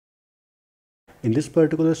In this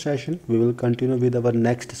particular session, we will continue with our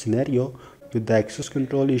next scenario with the access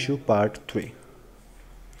control issue part 3.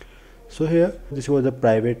 So here, this was a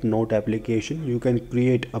private note application. You can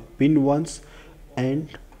create a pin once and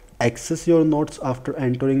access your notes after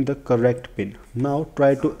entering the correct pin. Now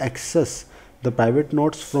try to access the private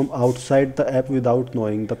notes from outside the app without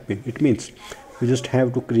knowing the pin. It means we just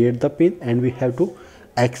have to create the pin and we have to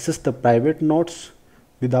access the private notes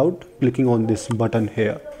without clicking on this button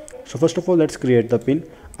here. So first of all, let's create the pin.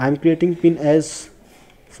 I'm creating pin as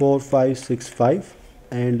 4565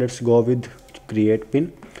 and let's go with create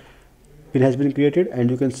pin. Pin has been created and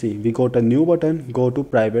you can see we got a new button, go to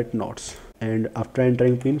private notes, and after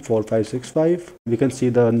entering pin 4565 we can see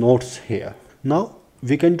the notes here. Now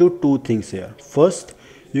we can do two things here. First,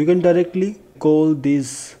 you can directly call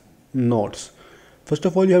these notes. First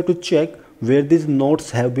of all, you have to check where these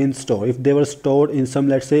notes have been stored. If they were stored in some,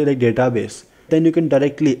 let's say, like database, then you can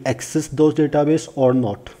directly access those database or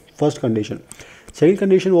not. First condition. Second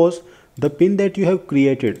condition was the pin that you have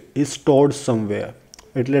created is stored somewhere.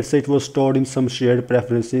 Let's say it was stored in some shared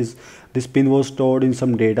preferences. This pin was stored in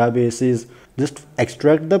some databases. Just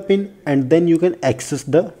extract the pin and then you can access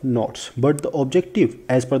the notes. But the objective,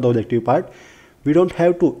 as per the objective part, we don't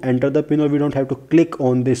have to enter the pin or we don't have to click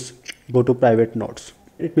on this go to private notes.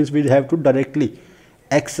 It means we have to directly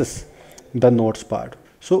access the notes part.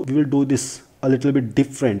 So we will do this a little bit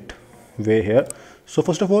different way here. So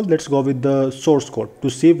first of all, let's go with the source code to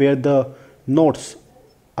see where the notes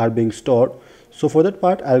are being stored. So for that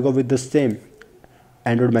part, I'll go with the same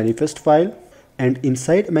Android manifest file, and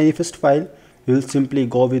inside manifest file we will simply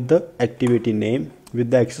go with the activity name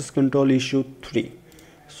with the access control issue 3.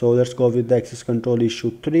 So let's go with the access control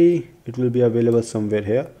issue 3. It will be available somewhere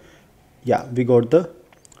here. Yeah, we got the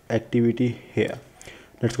activity here.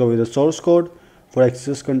 Let's go with the source code for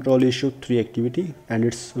access control issue 3 activity, and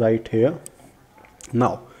it's right here.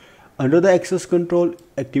 Now under the access control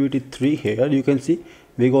activity 3 here, you can see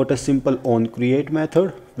we got a simple on create method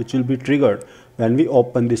which will be triggered when we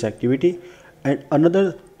open this activity, and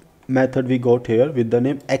another method we got here with the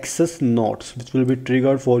name access notes which will be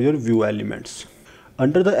triggered for your view elements.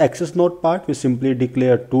 Under the access note part, we simply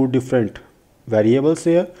declare two different variables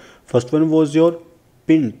here. First one was your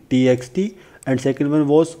pin txt and second one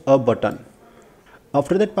was a button.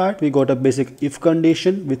 After that part, we got a basic if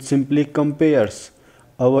condition which simply compares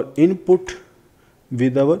our input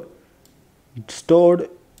with our stored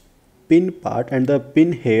pin part, and the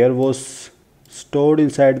pin here was stored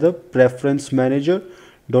inside the preference manager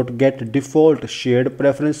dot get default shared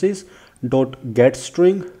preferences dot get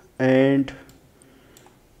string and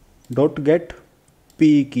dot get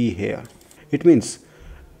p key here. It means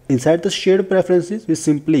inside the shared preferences we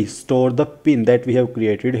simply store the pin that we have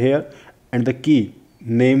created here, and the key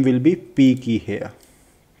name will be p key here.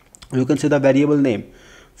 You can see the variable name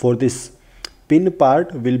for this pin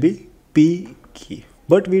part will be p key,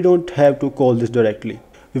 but we don't have to call this directly.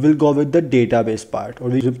 We will go with the database part, or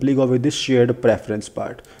we simply go with this shared preference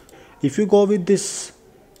part. If you go with this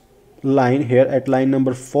line here at line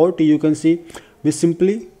number 40, you can see we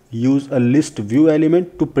simply use a list view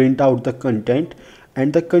element to print out the content,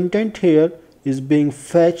 and the content here is being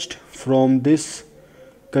fetched from this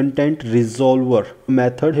content resolver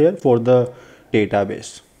method here for the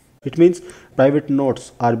database. It means private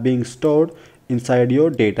notes are being stored inside your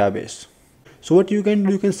database. So what you can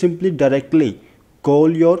do, you can simply directly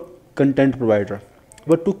call your content provider.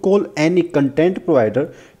 But to call any content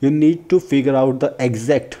provider, you need to figure out the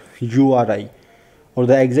exact URI or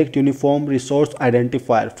the exact uniform resource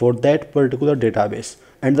identifier for that particular database.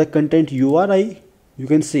 And the content URI, you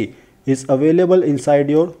can see, is available inside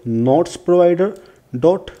your notes provider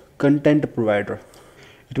dot content provider.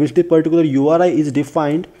 It means the particular URI is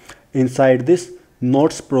defined inside this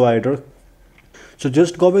notes provider. So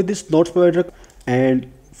just go with this notes provider and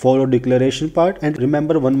follow declaration part, and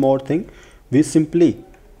remember one more thing, we simply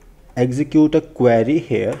execute a query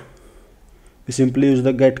here. We simply use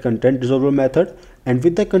the get content resolver method, and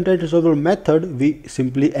with the content resolver method we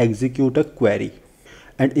simply execute a query,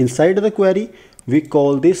 and inside the query we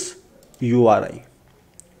call this URI.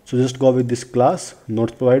 So just go with this class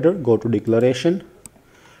notes provider, go to declaration,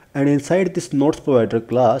 and inside this notes provider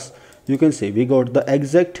class you can see we got the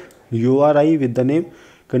exact URI with the name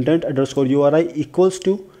content underscore URI equals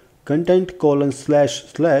to content colon slash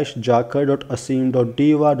slash jacker dot assume dot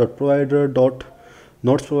diva dot provider dot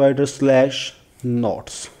notes provider slash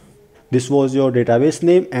notes. This was your database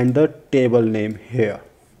name and the table name here.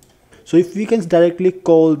 So if we can directly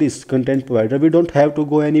call this content provider, we don't have to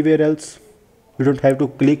go anywhere else. We don't have to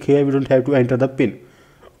click here, we don't have to enter the pin.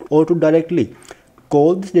 Or to directly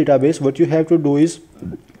call this database, what you have to do is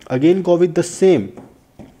again go with the same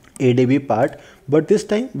ADB part, but this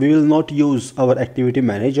time we will not use our activity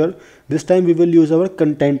manager. This time we will use our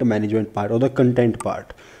content management part or the content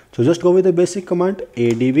part. So just go with the basic command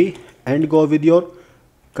ADB and go with your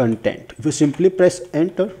content. If you simply press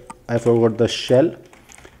enter, I forgot the shell,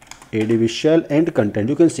 ADB shell and content,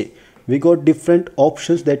 you can see we got different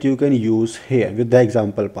options that you can use here with the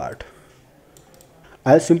example part.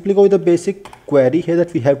 I'll simply go with the basic query here,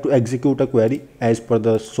 that we have to execute a query as per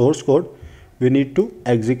the source code. We need to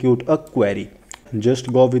execute a query.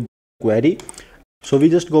 Just go with query. So we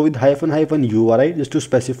just go with -- URI just to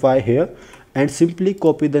specify here, and simply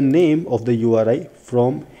copy the name of the URI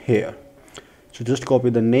from here. So just copy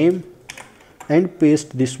the name and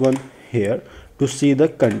paste this one here to see the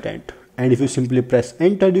content. And if you simply press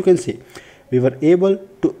enter, you can see we were able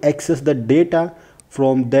to access the data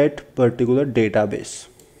from that particular database.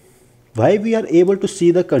 Why we are able to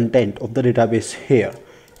see the content of the database here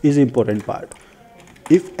is important part.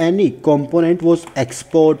 If any component was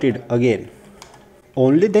exported again,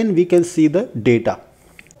 only then we can see the data.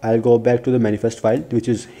 I'll go back to the manifest file, which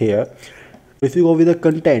is here. If you go with the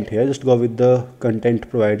content here, just go with the content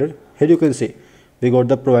provider. Here you can see we got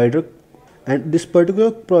the provider, and this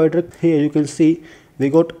particular provider here you can see we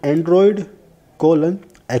got Android :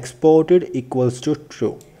 exported equals to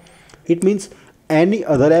true. It means any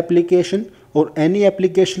other application or any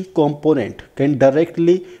application component can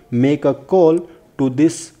directly make a call to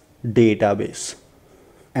this database,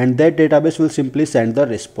 and that database will simply send the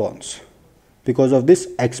response because of this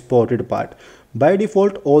exported part. By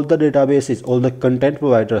default, all the databases, all the content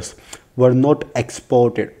providers were not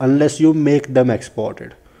exported unless you make them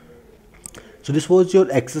exported. So this was your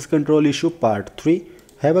access control issue part 3.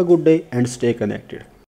 Have a good day and stay connected.